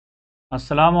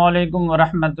अस्सलाम वालेकुम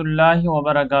वरहमतुल्लाहि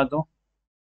वबरकातुह।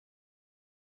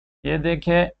 ये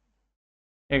देखिए,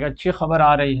 एक अच्छी खबर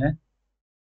आ रही है।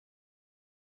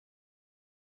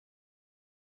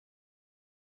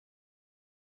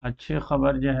 अच्छी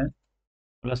खबर जो है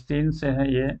फ़लस्तीन से है।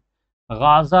 ये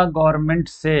Gaza government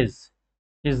says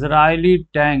Israeli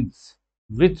tanks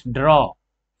withdraw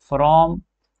from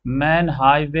man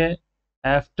highway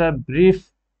after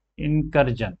brief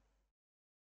incursion.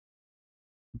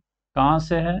 कहाँ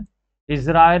से है?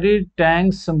 Israeli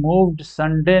tanks moved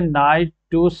Sunday night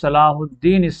to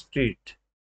Salahuddin street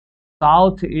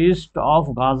south east of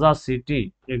Gaza city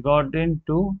according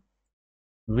to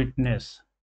witness,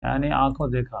 यानी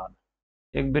आंखों देखा।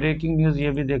 एक ब्रेकिंग न्यूज़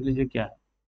ये भी देख लीजिए क्या है।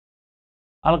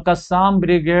 अल-कस्साम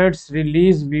brigades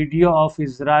release video of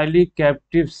Israeli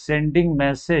captive sending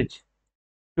message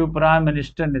to prime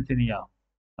minister Netanyahu.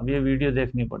 अब ये वीडियो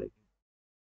देखनी पड़ेगी।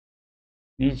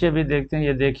 नीचे भी देखते हैं,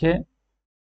 ये देखिए,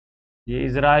 ये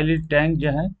इजरायली टैंक जो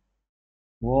है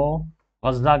वो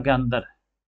गज़ा के अंदर है,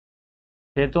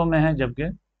 खेतों में है जबकि।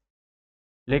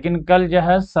 लेकिन कल जो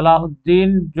है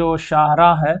सलाहुद्दीन जो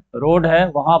शाहरा है, रोड है,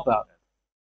 वहाँ पे आ गए।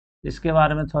 इसके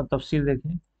बारे में थोड़ा तफसील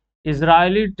देखें।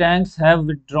 Israeli tanks have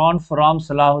withdrawn from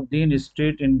Salahuddin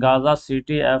street in Gaza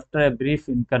city after a brief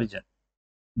incursion,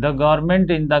 the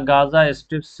government in the Gaza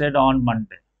strip said on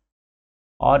Monday.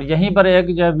 और यहीं पर एक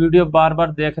जो है वीडियो बार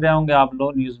बार देख रहे होंगे आप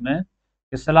लोग न्यूज़ में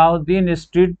कि सलाहुद्दीन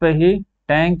स्ट्रीट पे ही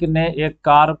टैंक ने एक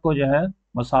कार को जो है,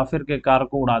 मुसाफिर के कार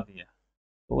को उड़ा दिया।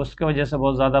 तो उसके वजह से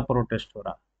बहुत ज़्यादा प्रोटेस्ट हो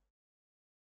रहा है।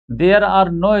 There are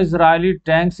no Israeli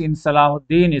tanks in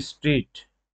Salahuddin street.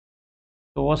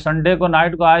 तो वो संडे को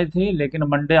नाइट को आई थी, लेकिन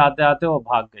मंडे आते आते वो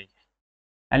भाग गई।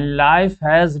 And life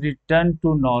has return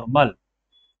to normal.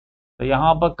 तो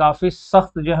यहाँ पर काफ़ी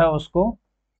सख्त जो है उसको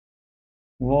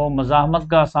वो मज़ाहमत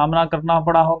का सामना करना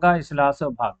पड़ा होगा, इस लिहाज से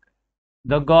वो भाग गए।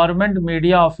 The government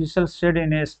media official said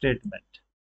in A statement,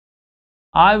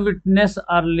 eyewitness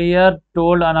earlier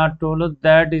told Anatolo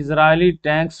that Israeli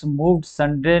tanks moved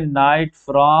Sunday night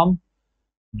from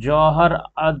Johar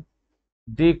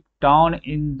Adik town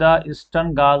in the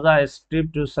eastern Gaza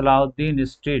Strip to Salahuddin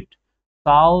Street,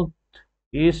 south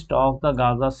east of the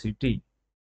Gaza city।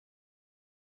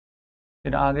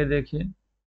 फिर आगे देखिए,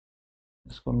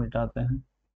 इसको मिटाते हैं।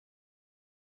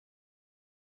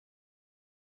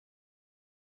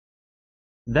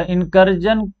 The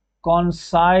incursion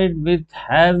coincided with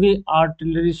heavy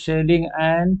artillery shelling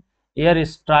and air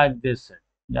strike, they said।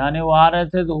 यानी वो आ रहे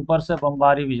थे तो ऊपर से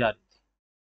बमबारी भी जारी थी।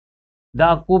 The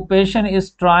occupation is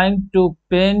trying to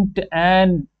paint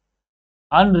an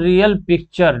unreal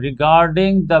picture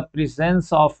regarding the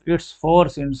presence of its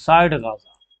force inside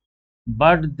Gaza,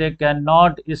 but they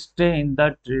cannot stay in the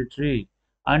territory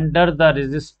under the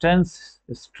resistance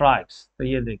strikes। तो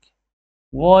ये देखिए,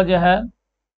 वो जो है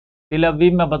तेल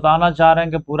अवीव में बताना चाह रहे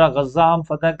हैं कि पूरा गज़ा हम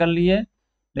फतह कर लिए,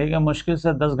 लेकिन मुश्किल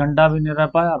से 10 घंटा भी नहीं रह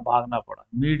पाए और भागना पड़ा।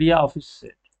 मीडिया ऑफिस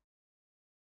से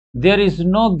there is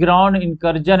no ground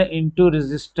incursion into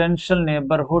रेजिस्टेंशियल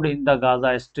neighbourhood in the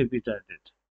Gaza strip, it added.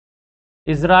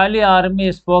 Israeli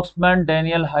army spokesman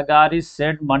Daniel Hagari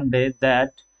said Monday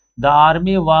that the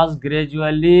army was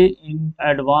gradually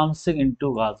advancing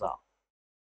into Gaza.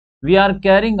 We are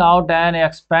carrying out an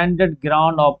expanded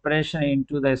ground operation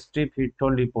into the strip, he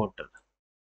told reporters.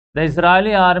 The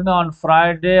Israeli army on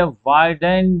Friday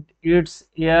widened its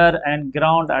air and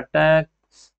ground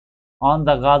attacks on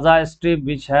the Gaza Strip,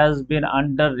 which has been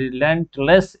under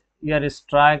relentless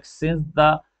airstrikes since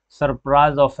the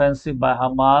surprise offensive by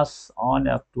Hamas on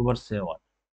October 7।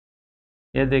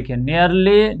 ये देखिए,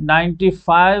 nearly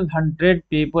 9,500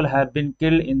 people have been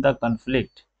killed in the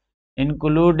conflict,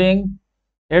 including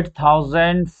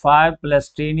 8,005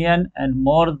 Palestinian and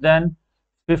more than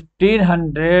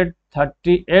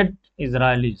 1,538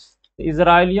 Israelis।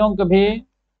 इसराइलियों की भी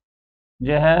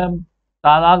जो है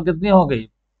तादाद कितनी हो गई?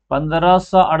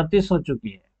 1538 हो चुकी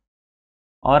है।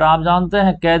 और आप जानते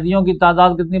हैं कैदियों की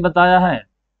तादाद कितनी बताया है?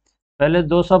 पहले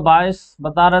 222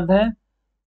 बता रहे थे,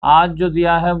 आज जो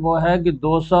दिया है वो है कि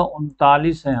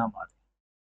 239 है हमारे।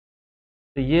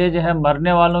 तो ये जो है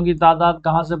मरने वालों की तादाद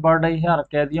कहाँ से बढ़ रही है और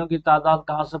कैदियों की तादाद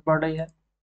कहाँ से बढ़ रही है,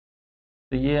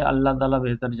 तो ये अल्लाह ताला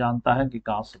बेहतर जानता है कि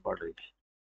कहाँ से बढ़ रही है।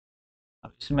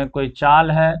 अब इसमें कोई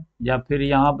चाल है या फिर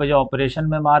यहाँ पे जो ऑपरेशन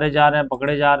में मारे जा रहे हैं,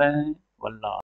 पकड़े जा रहे हैं, वल्लाह।